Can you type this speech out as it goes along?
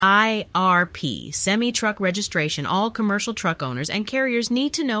IRP, semi-truck registration. All commercial truck owners and carriers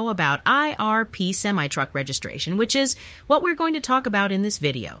need to know about IRP semi-truck registration, which is what we're going to talk about in this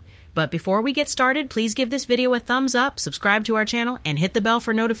video. But before we get started, please give this video a thumbs up, subscribe to our channel, and hit the bell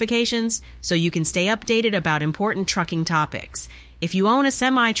for notifications so you can stay updated about important trucking topics. If you own a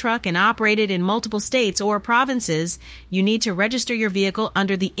semi-truck and operate it in multiple states or provinces, you need to register your vehicle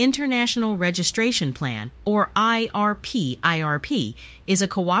under the International Registration Plan, or IRP. IRP is a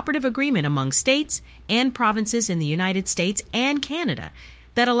cooperative agreement among states and provinces in the United States and Canada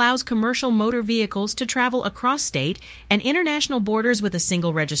that allows commercial motor vehicles to travel across state and international borders with a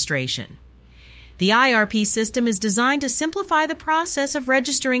single registration. The IRP system is designed to simplify the process of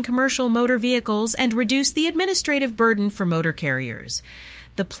registering commercial motor vehicles and reduce the administrative burden for motor carriers.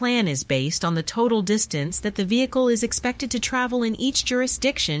 The plan is based on the total distance that the vehicle is expected to travel in each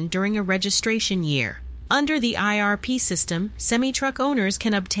jurisdiction during a registration year. Under the IRP system, semi-truck owners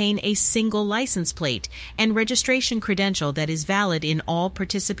can obtain a single license plate and registration credential that is valid in all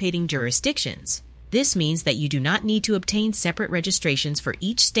participating jurisdictions. This means that you do not need to obtain separate registrations for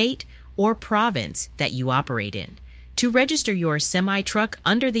each state or province that you operate in. To register your semi-truck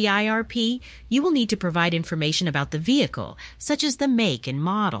under the IRP, you will need to provide information about the vehicle, such as the make and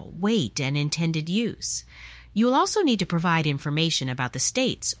model, weight, and intended use. You will also need to provide information about the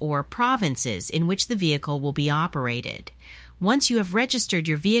states or provinces in which the vehicle will be operated. Once you have registered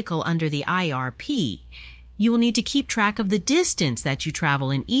your vehicle under the IRP, you will need to keep track of the distance that you travel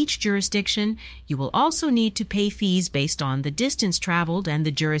in each jurisdiction. You will also need to pay fees based on the distance traveled and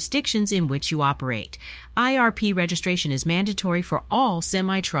the jurisdictions in which you operate. IRP registration is mandatory for all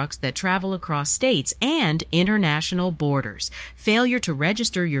semi-trucks that travel across states and international borders. Failure to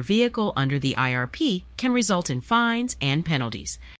register your vehicle under the IRP can result in fines and penalties.